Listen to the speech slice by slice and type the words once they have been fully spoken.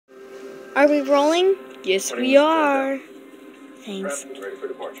Are we rolling? Yes, we are. Thanks.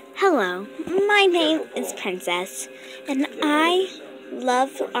 Hello, my name is Princess, and I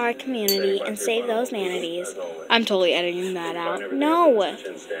love our community and save those manatees. I'm totally editing that out. No.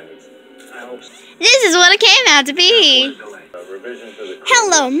 This is what it came out to be.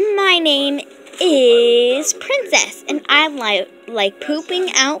 Hello, my name is Princess, and I like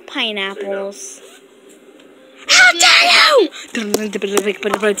pooping out pineapples. How dare you!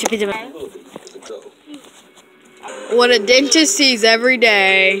 What a dentist sees every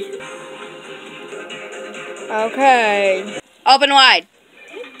day. Okay. Open wide.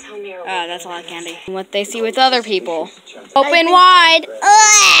 Oh, that's a lot of candy. What they see with other people. Open wide.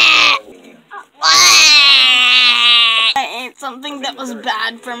 I ate something that was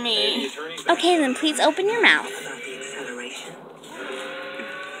bad for me. Okay, then please open your mouth.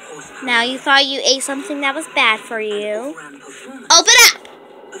 Now you thought you ate something that was bad for you. Open up!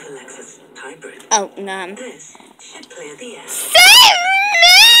 Oh, none. Save me!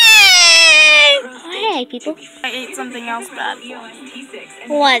 Oh, hey, people. I ate something else bad.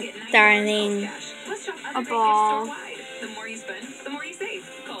 What, darling? A ball.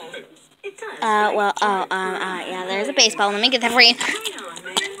 Yeah, there's a baseball. Let me get that for you.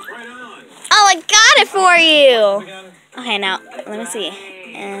 Oh, I got it for you! Okay, now, let me see.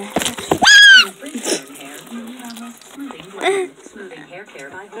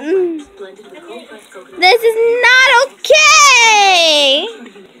 This is not okay!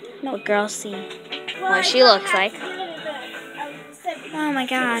 What girls see. What she looks like. Oh my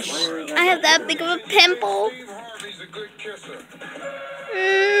gosh. I have that big of a pimple.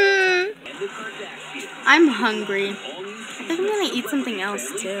 I'm hungry. I think I'm gonna eat something else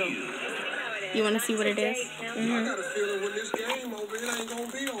too. You wanna see what it is?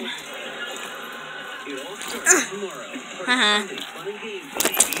 Haha.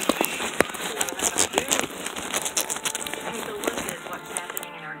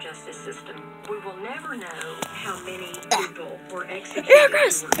 We will never know how many people were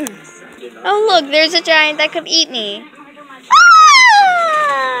executed. Oh look, there's a giant that could eat me.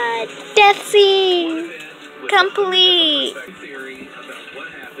 Ah! Death scene! Complete!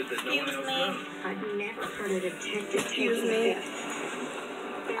 Excuse me.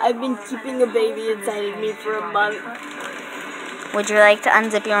 I've been keeping a baby inside of me for a month. Would you like to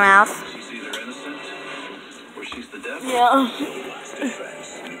unzip your mouth? Yeah.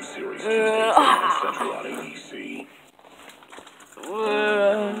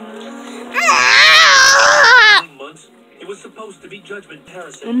 It was supposed to be Judgment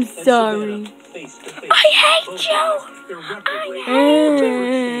Harrison. I'm sorry. I hate you. I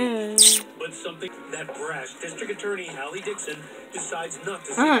hate you. But something that brash District Attorney Hallie Dixon decides not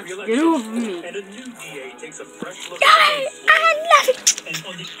to Get re-election, over me. and a new DA takes a fresh look I love it. and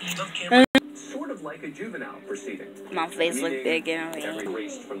on the eve of camera, sort of like a juvenile proceeding. My face looked big and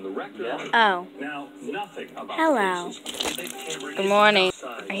Erased from the record. Oh. Now, nothing about Hello. Good morning.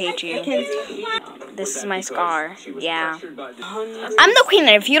 I hate you. This is my scar. Yeah. I'm the queen,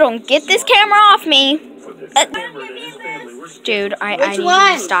 and if you don't get this camera off me, dude, I need you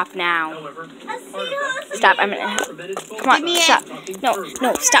to stop now. Stop. I'm gonna. Come on. Stop. No.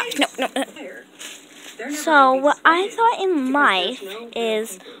 Stop. No. So what I thought in life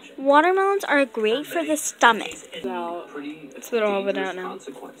is watermelons are great for the stomach. Spit all of it out now. 1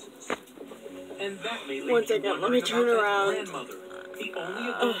 second. Let me turn around. The only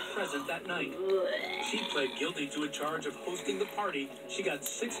adult present that night. She pled guilty to a charge of hosting the party. She got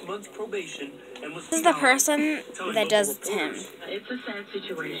 6 months probation and was. This is the person that does him. It's a sad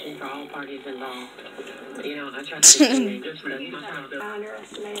situation for all parties involved. You know, I try to just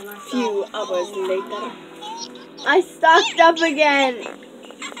Few hours later, I stocked up again.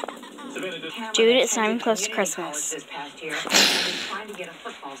 Dude, it's not even close to Christmas.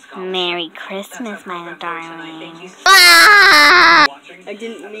 Merry Christmas, my darling. Ah! I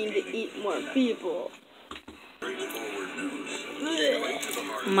didn't mean to eat more people.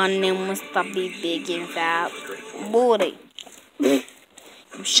 My name was to be big and fat. Booty.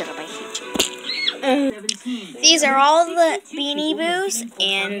 Shut up, I hate you. These are all the Beanie Boos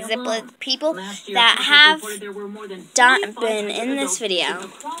and Ziplet people that have been in this video.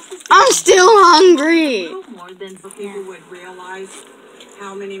 I'm still hungry! More than people would realize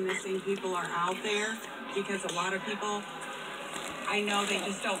how many missing people are out there, because a lot of people, I know they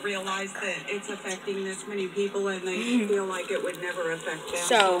just don't realize that it's affecting this many people, and they feel like it would never affect them,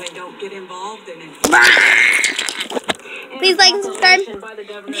 so they don't get involved in it. Please like and subscribe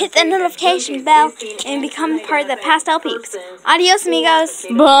and hit the notification bell and become part of the Pastel Peeps. Adios, amigos.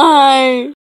 Bye.